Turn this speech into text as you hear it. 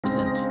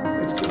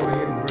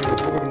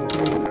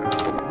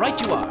Right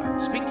you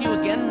are. Speak to you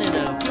again in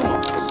a few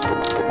moments.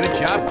 Good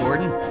job,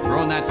 Gordon.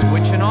 Throwing that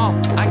switch and all.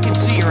 I can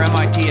see your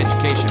MIT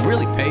education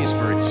really pays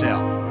for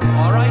itself.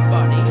 All right,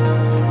 Barney.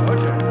 Your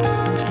turn.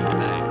 Gee,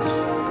 thanks.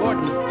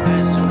 Gordon,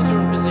 as soon as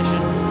you're in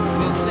position,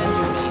 we'll send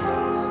you the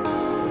emails.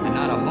 And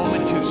not a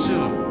moment too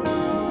soon.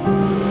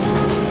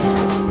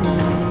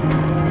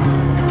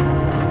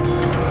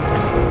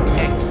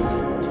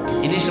 Excellent.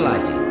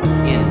 Initializing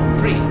in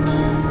 3,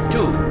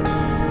 2,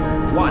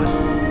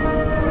 1.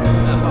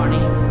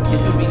 Barney,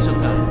 if you'll be so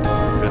kind.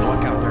 Good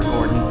luck out there,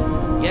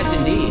 Gordon. Yes,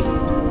 indeed.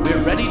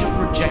 We're ready to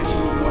project you,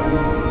 Gordon.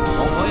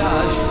 Bon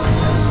voyage.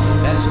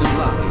 Best of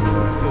luck in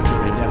your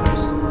future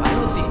endeavors.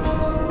 Final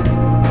sequence.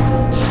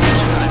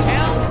 The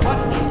hell? What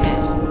is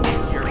it?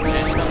 It's your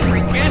head, the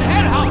freaking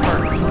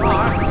headhopper!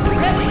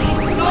 Ready?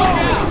 Go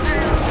down!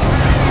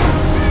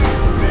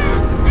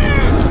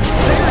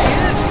 There he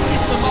is!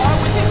 It's Lamar.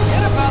 Would you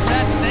forget about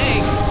that thing?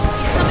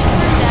 He's coming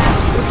through that.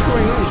 What's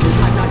going on?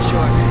 I'm not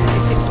sure.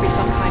 It seems to be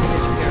some kind of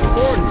interference.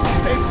 Gordon,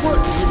 stay put.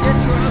 You get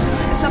dropped.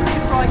 Something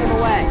is drawing him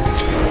away.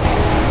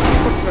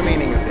 What's the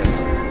meaning of this?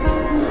 Who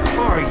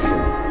are you?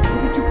 How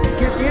did you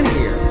get in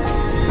here?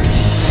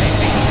 Hey,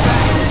 take it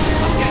back.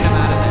 I'm getting him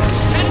out of there.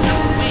 And the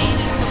Wayne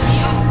is the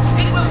wheel.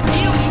 It will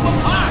peel you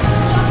apart.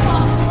 Just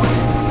lost Gordon.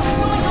 What's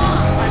going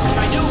on? I wish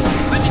I knew.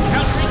 I'm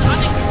encountering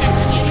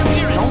unexpected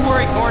interference. Don't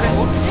worry, Gordon.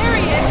 There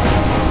he is.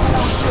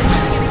 Oh, we're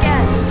losing him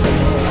again.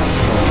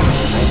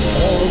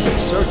 All but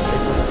certain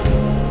it was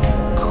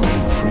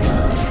coming from.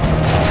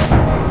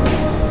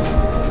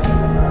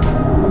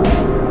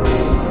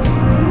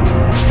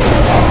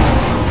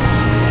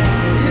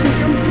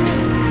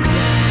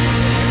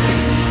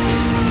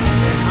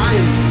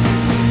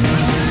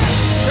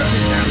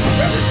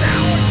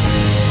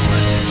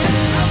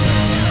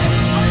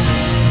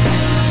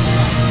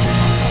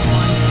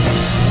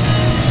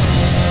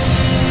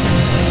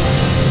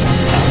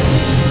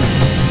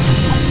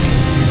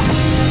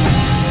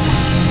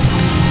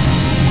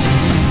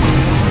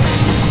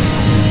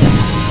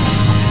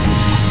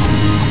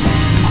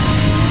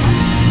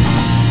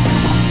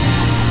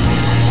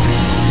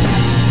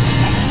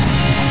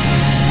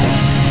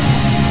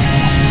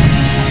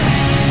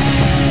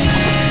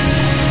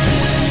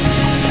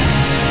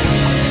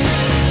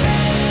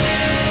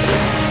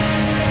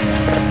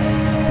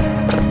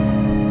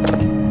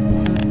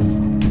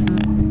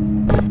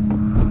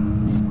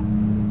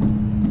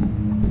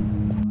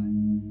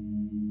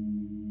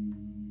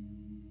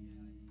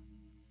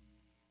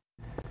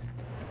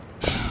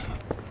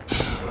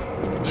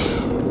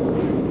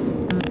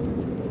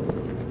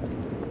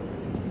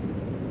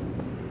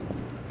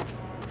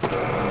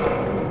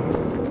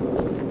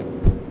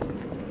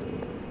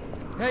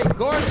 Hey,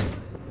 Gordon!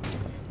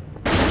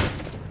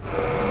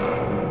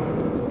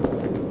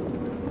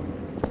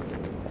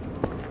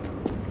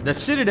 The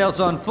Citadel's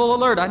on full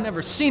alert. I've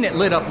never seen it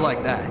lit up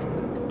like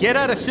that. Get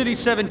out of City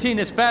 17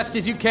 as fast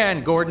as you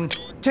can, Gordon.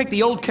 Take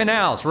the old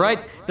canals, right?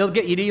 They'll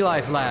get you to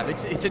Eli's lab.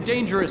 It's a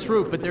dangerous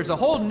route, but there's a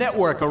whole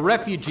network of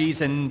refugees,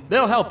 and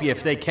they'll help you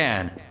if they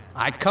can.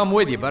 I'd come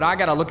with you, but I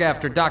gotta look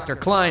after Dr.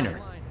 Kleiner.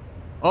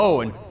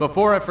 Oh, and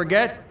before I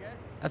forget,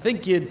 I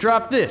think you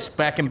dropped this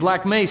back in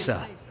Black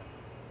Mesa.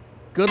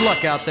 Good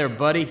luck out there,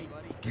 buddy.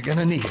 You're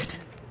gonna need it.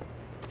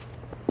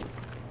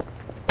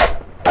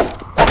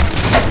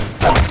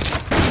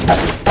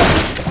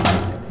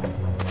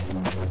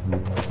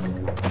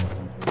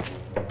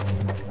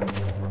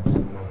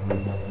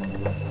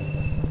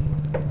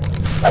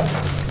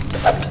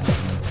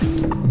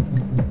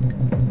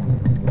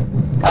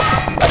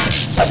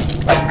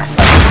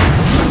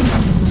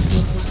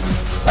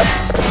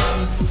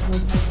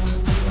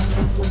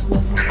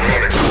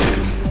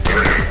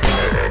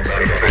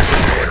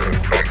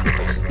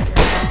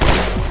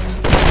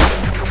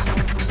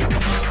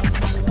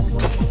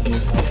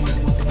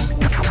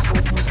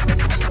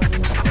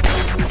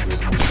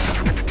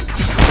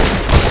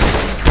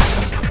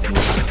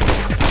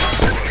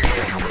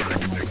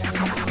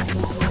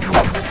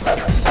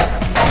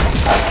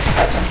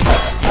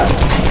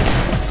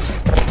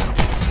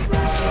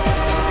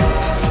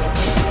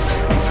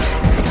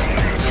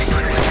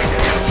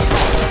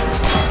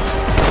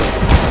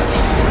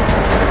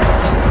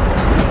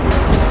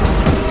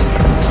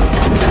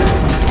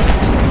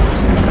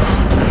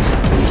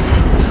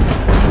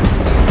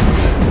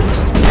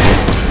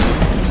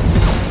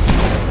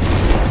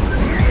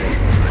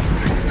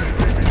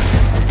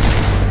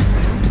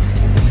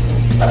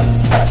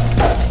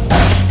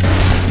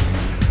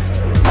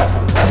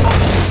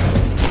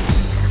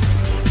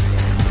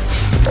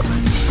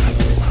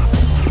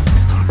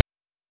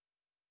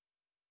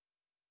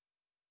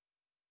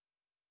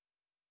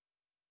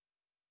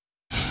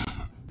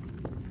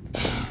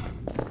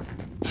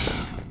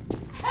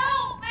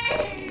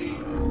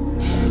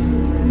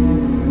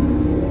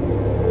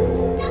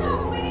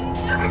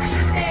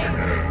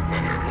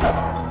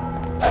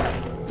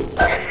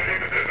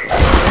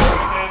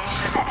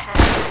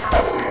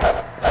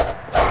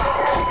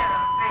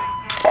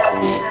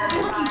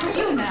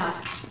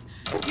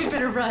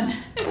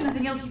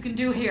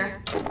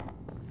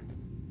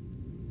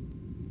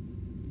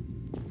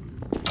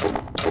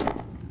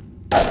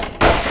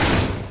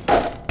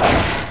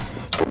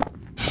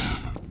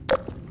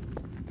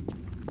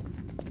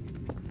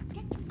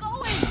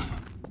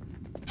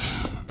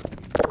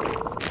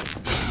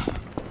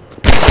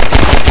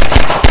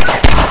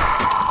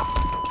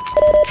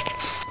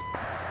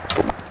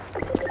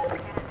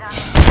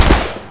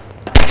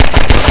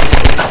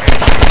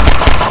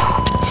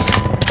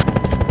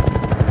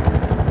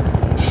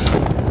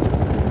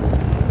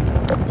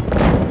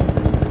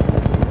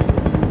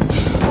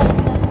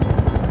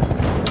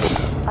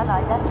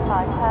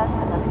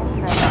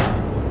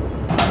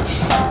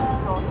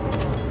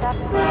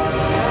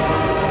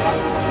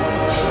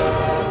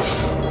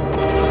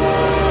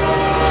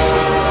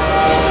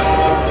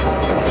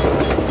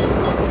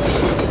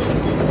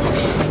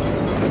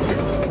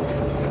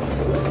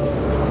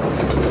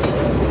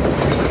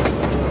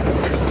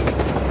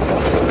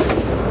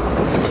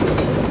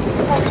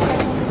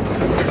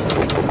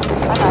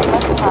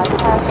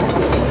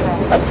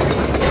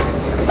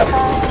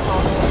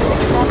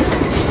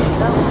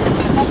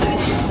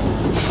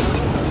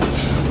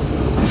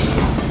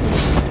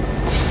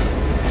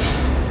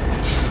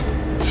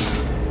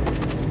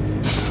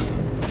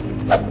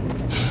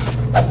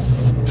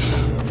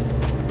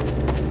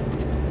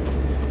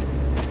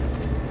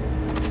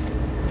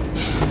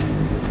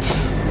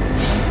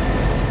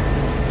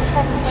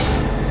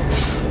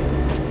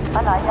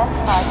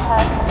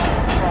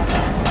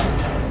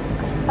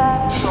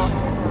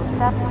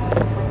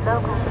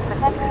 local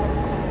protection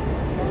team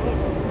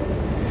immediately.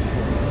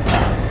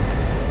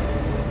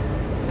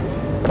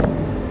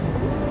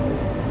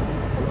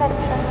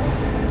 Attention.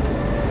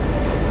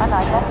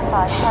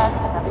 Unidentified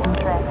person of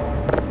interest.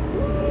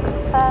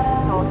 Confirm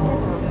your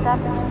civil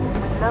status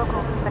with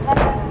local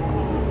protection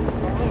team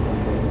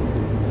immediately.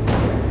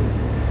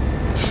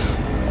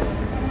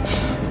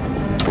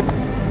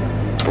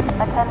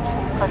 Attention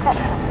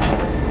protection.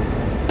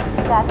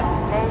 Status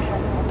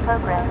invasion in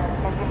progress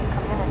and in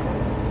community.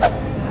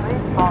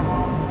 Response.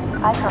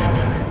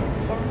 Isolate.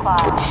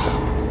 Inquire.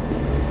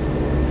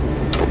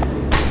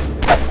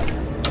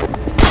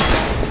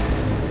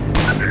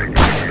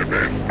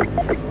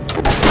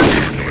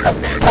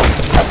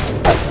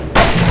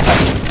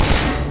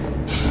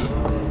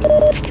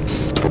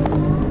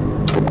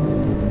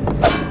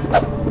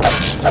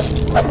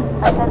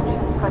 Attention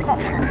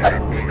protection.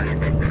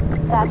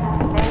 Status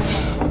invasion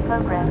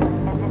in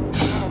progress and in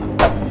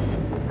community.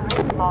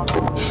 Response.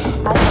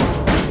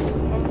 Isolate.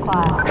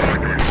 Inquire.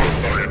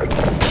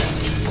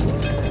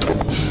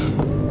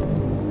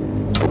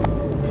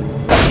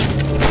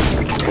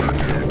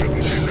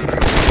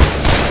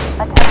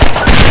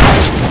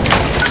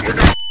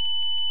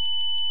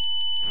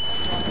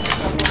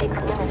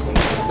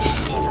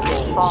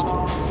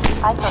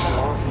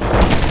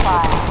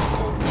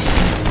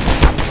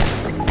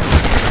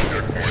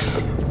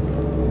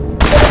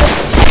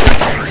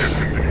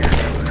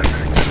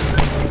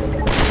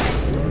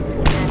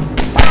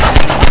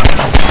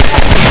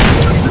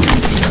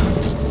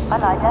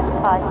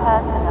 Unidentified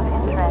person of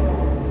interest.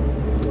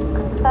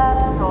 Confirm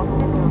your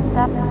civil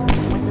status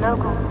with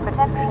local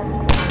protection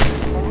team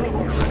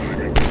immediately.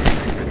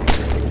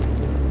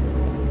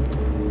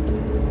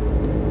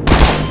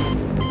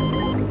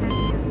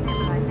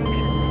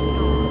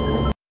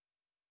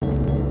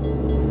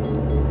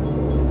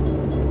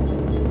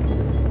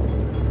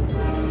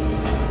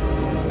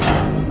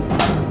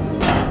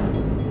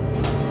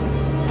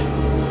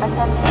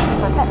 Attention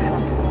protection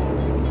team.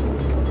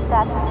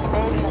 Status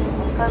invasion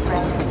in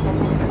progress and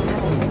in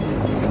community.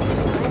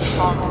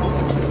 Response.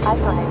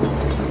 Isolate.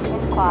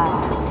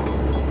 Inquire.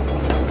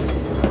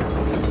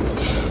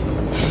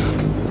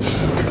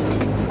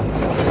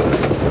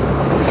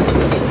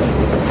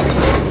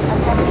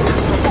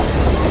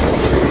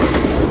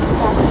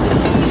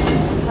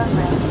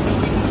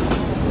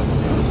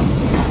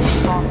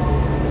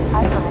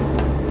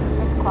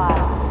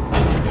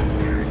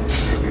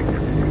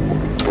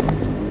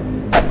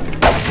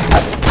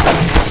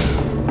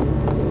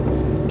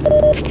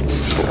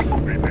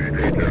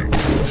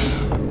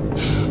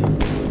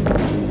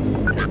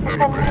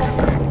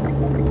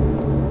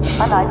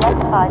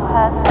 Unidentified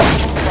person of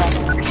interest.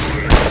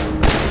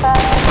 Confirm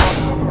your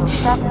civil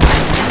status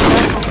with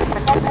local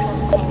protection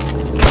team.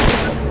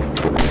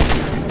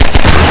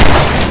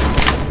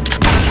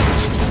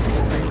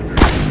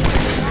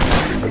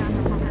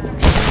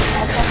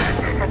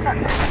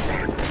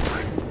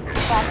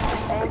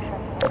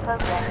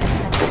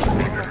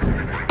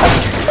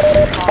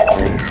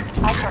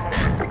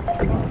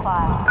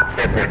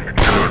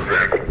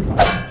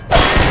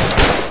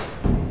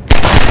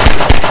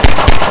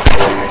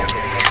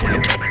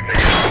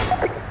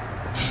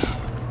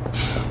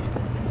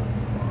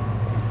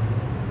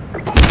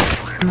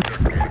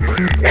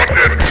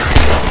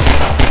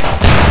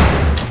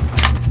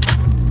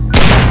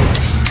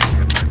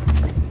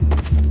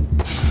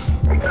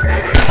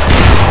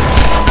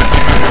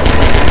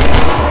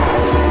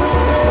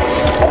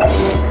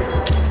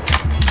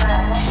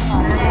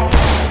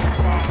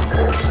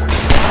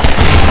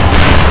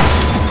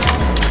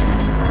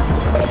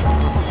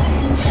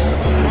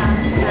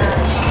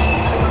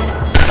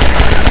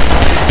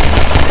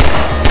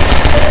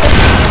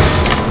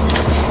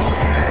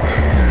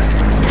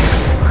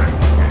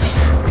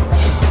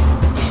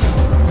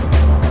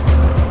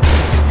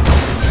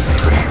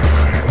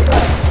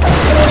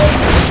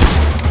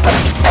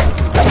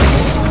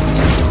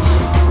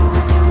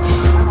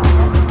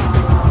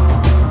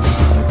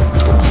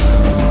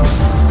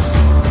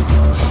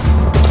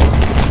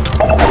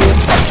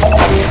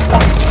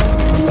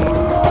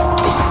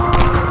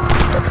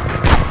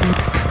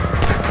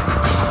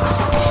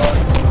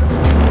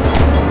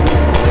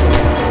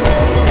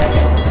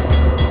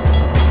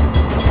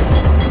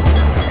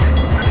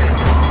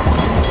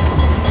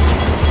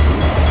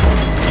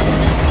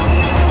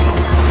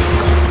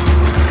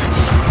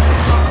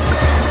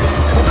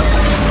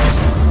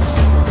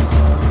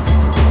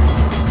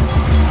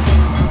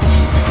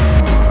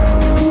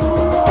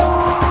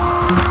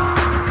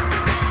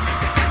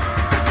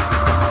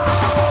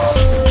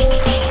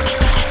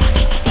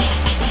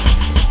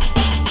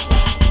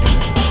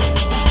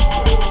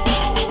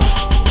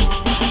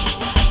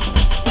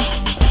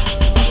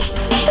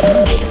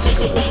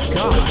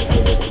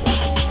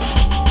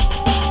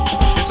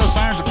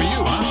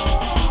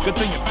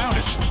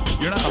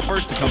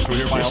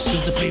 This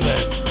is the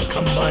Freeman. The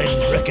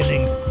Combine's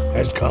reckoning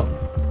has come.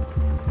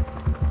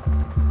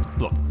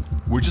 Look,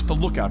 we're just a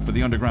lookout for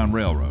the Underground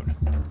Railroad.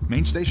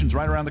 Main station's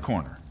right around the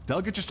corner.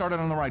 They'll get you started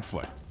on the right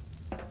foot.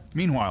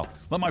 Meanwhile,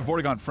 let my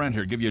Vortigaunt friend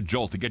here give you a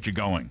jolt to get you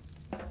going.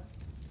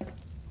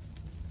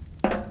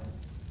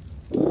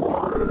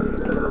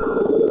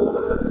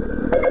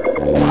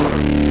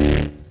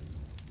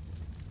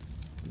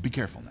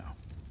 careful now.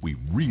 We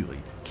really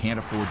can't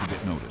afford to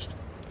get noticed.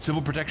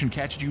 Civil protection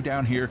catches you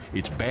down here,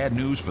 it's bad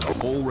news for the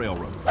whole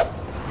railroad.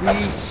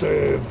 We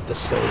serve the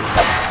same.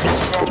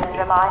 Then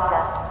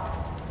reminder.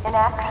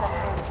 Inaction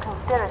is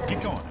conspiracy.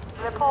 Keep going.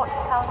 Report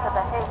counter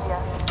behavior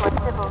to a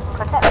civil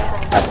protection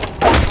team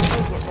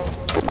immediately.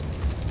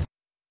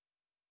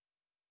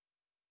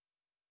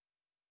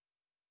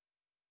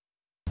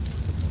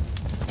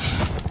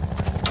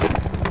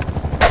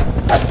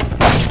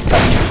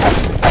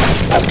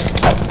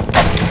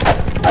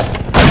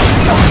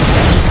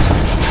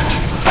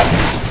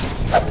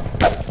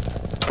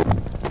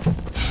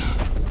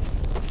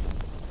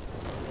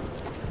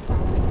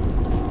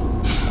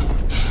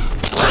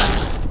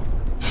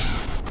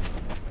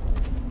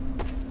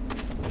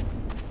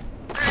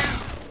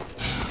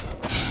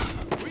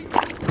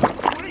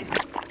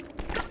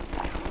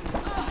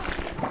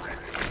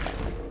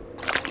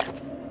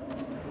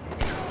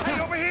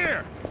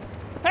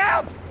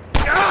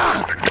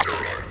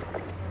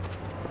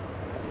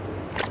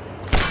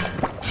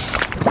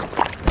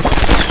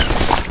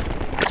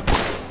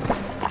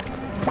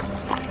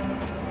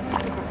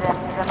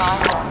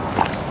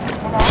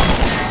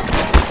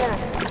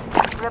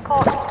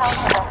 Report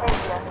counter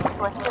behavior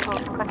to a civil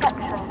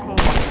protection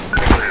team.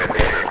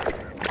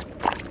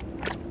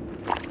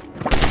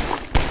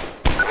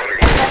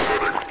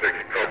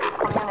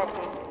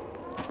 Community.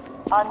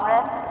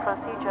 Unrest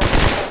procedure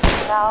is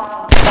now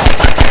in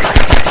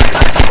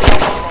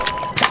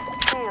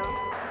Shield.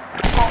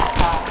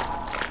 Hostile.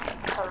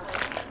 Code.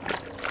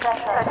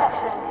 Pressure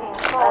protection team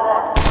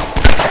forward.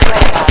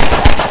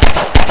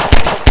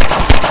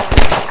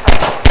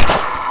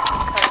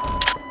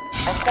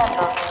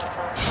 Assemble.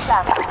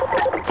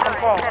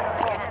 Contain.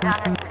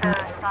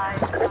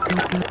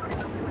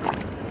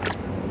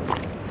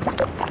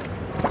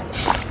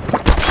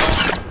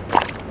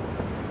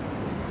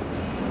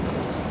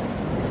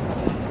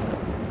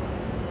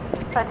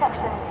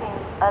 Protection team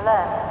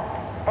alert.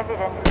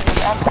 Evidence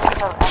of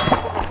unlawful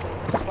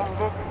activity in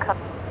this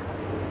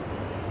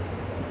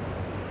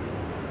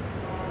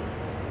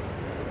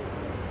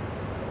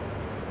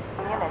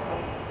community.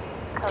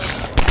 Code.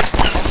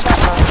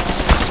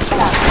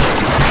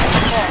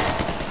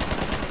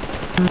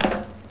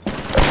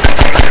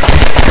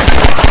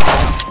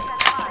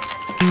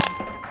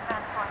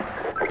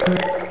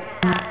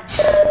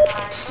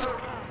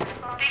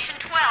 Station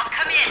 12,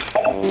 come in.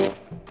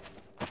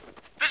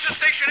 This is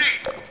Station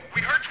 8.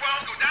 We heard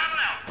 12 go down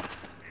and out.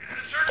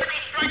 Surgical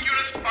strike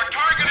units are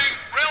targeting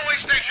railway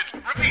stations.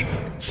 Repeat,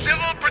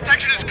 civil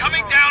protection is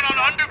coming down on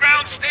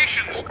underground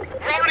stations.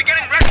 We're already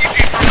getting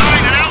refugees from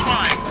line and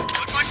outline.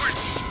 Looks like we're...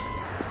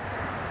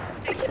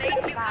 Station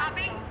 8, you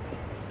copy?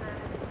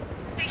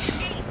 Station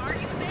 8, are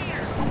you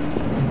there?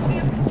 We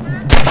have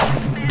confirmed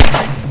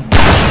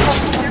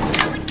they're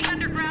filling the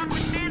underground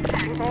with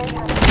manpack.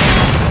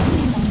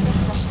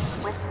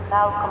 With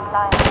now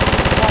compliant.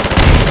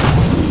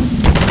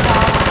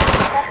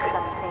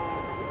 Protection team.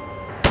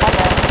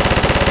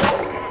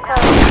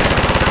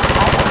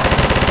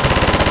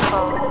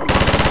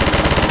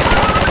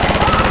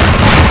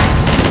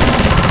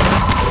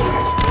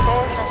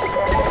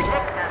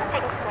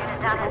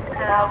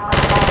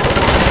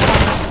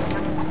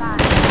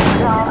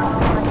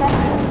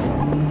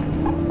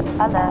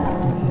 Other.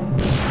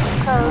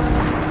 Code.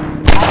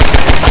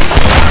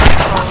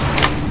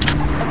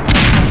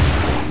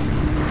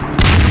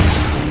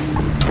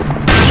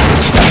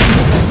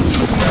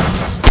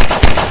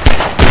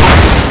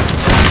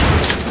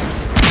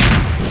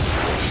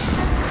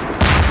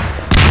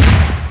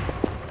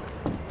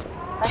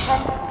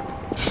 Attention.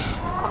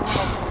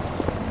 Community.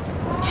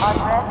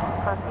 Unrest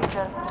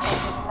procedure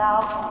is now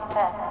in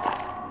effect.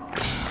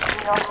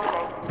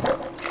 Inoculate.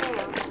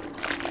 Shield.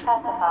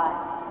 Pacify.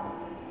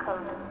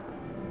 Code.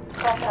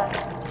 Pressure.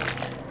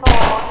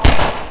 Sword.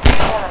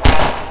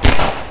 Sterilize.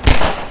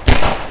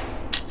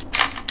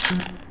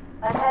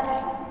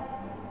 Attention.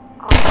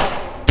 Community.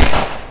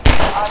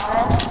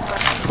 Unrest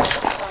procedure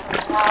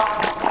is now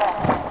in effect.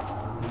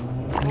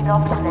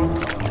 Inoculate.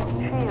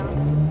 Shield.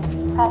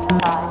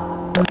 Pacify.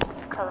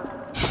 Code.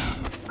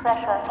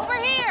 Pressure. Over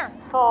here!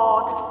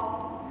 Sword.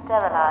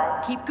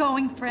 Sterilize. Keep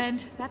going,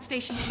 friend. That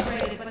station is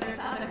raided, but there's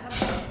others.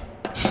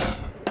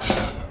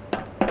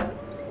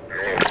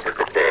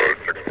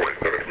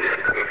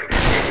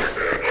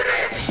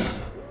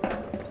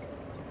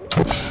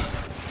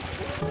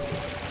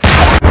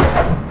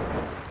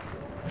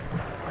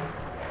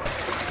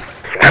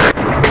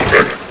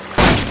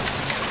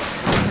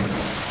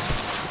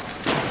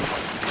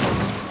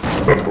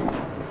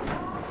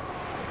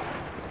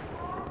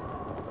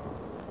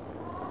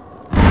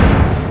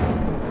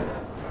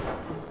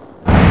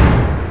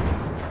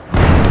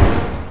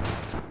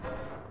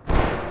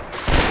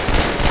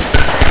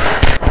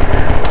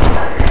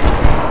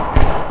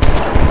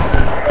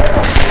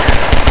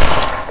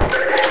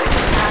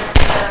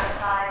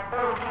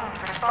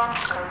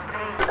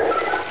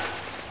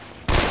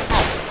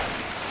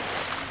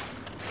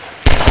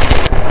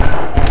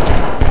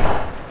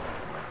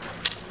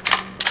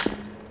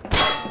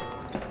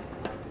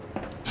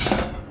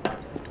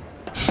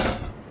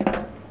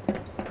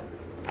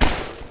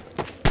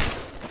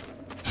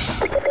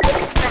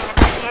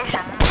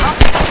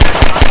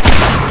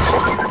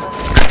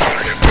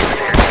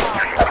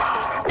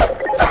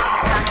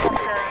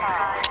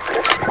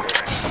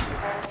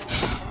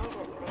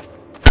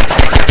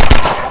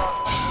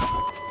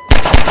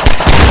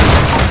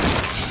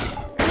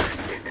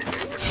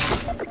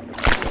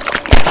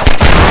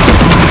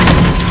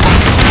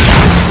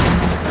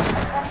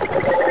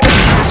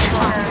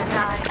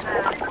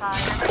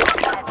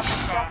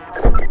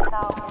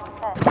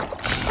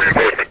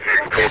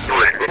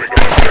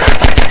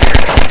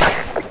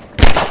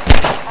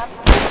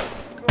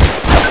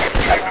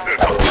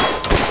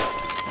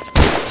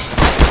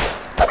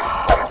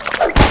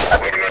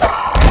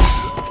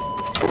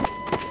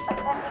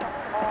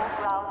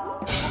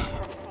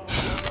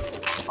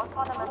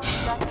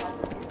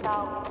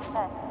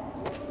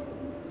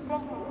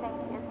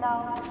 Sentencing is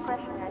now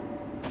discretionary.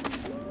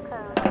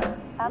 Code.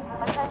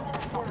 Attention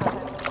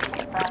citizens.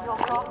 Your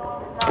block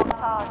is now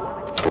charged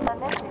with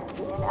permitted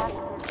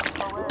inactive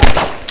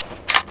coercion.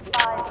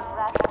 5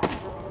 rapid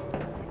units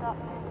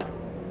instructed.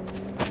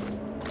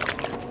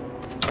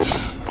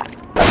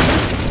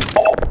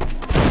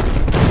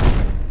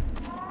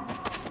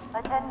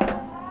 Attention.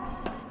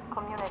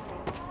 Community.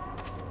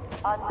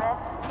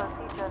 Unrest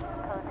procedures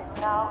code is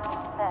now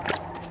set.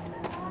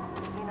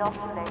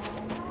 Inoculate.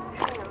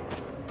 Shield.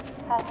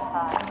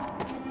 Pacify.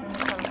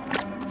 Code.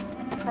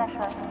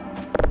 Pressure.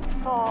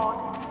 Sword.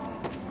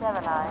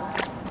 Sterilize.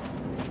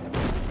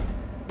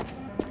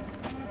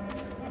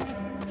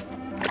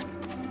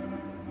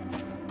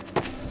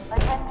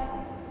 Attention.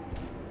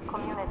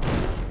 Community.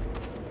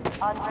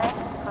 Unrest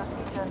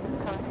procedures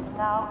code is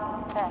now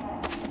set.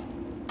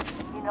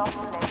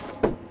 Inoculate.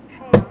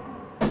 Shield.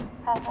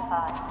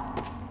 Pacify.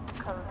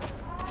 Code.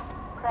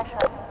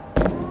 Pressure.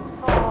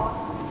 Sword.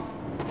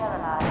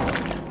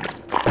 Sterilize.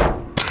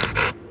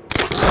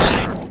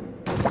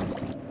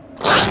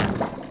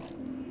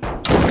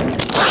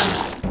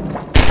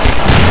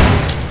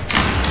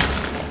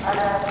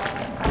 Alert.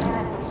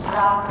 Community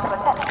ground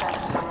protection.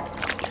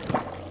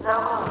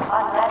 Local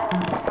unrest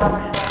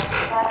disruption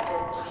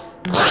detected.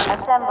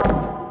 Assemble.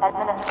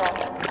 Administer.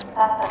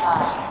 Pacify.